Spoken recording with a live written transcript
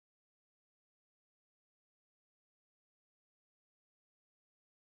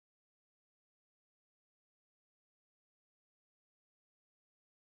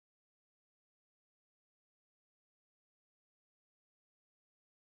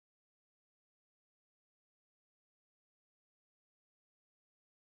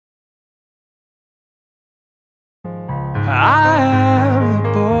I am the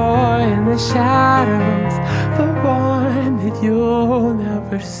boy in the shadows, the one that you'll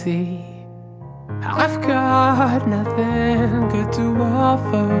never see. I've got nothing good to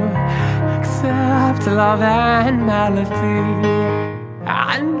offer except love and melody.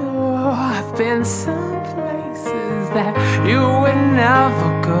 I know I've been some places that you would never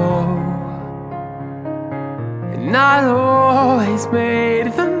go, and not always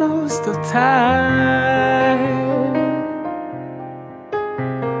made the most of time.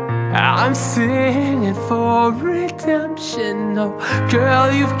 I'm singing for redemption. Oh,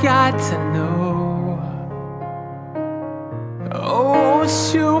 girl, you've got to know. Oh,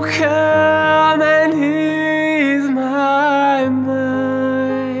 won't you come and ease my mind?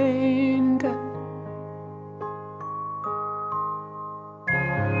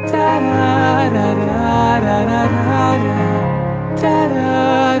 Da da da da da da da da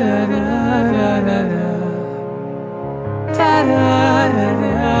da da da da.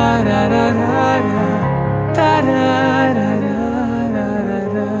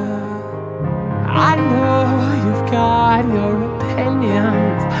 I know you've got your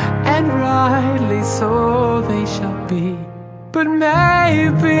opinions, and rightly so they shall be. But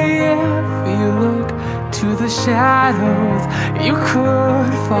maybe if you look to the shadows, you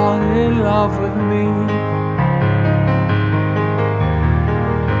could fall in love with me.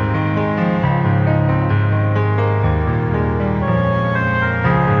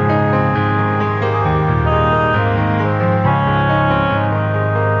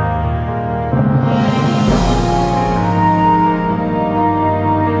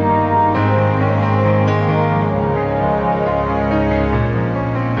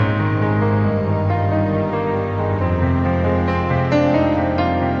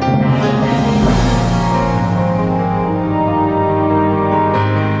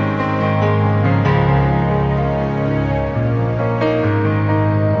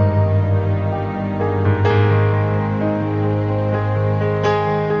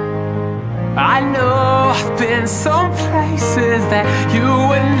 I know I've been some places that you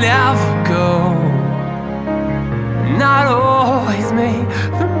would never go, not always made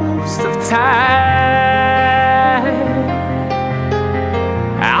the most of time.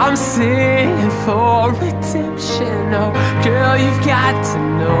 I'm singing for redemption. Oh, girl, you've got to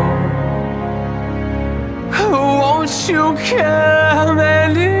know. Won't you come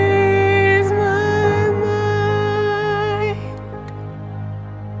and ease my mind?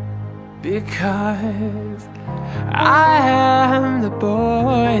 Because I am the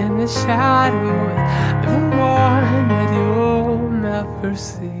boy in the shadows, the one that you'll never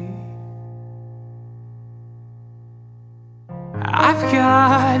see. I've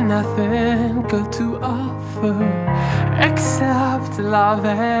got nothing good to offer except love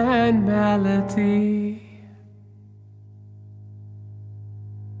and melody.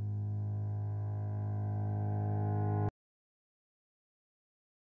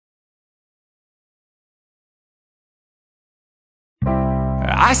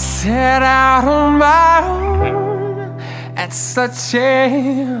 I set out on my own at such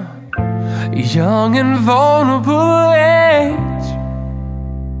a young and vulnerable age,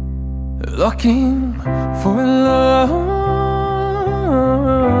 looking for love.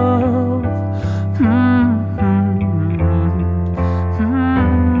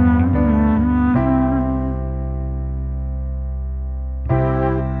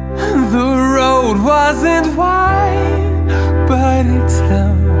 The road wasn't wide, but it's the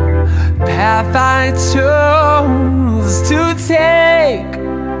path I chose to take,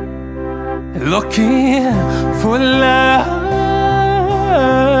 looking for love.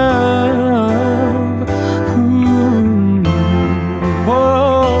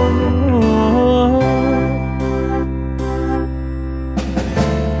 Whoa.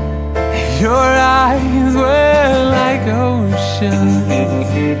 Your eyes were like oceans,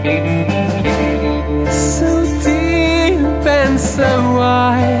 so deep and so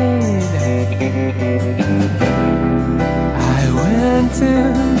wide. I went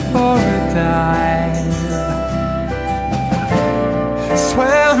in for a dive,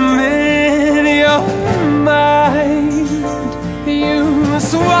 swam in your mind. You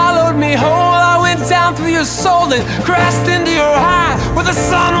swallowed me whole. I went down through your soul and crashed into your eye where the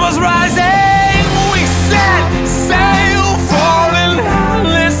sun was rising. We set sail for an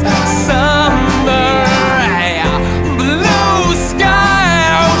endless summer, blue sky,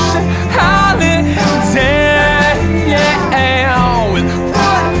 ocean holiday, with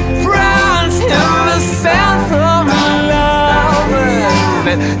footprints in the sand from lovers,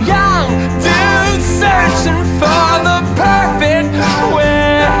 and young dudes searching for the perfect way.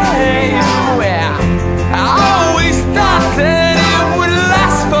 I always thought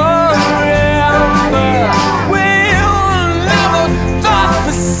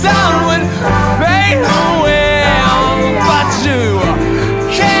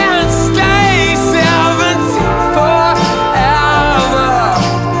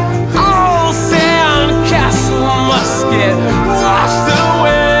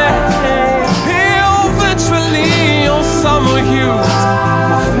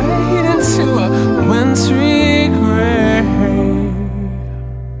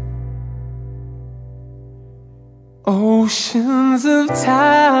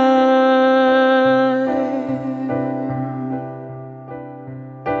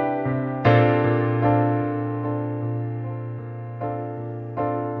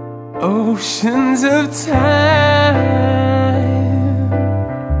time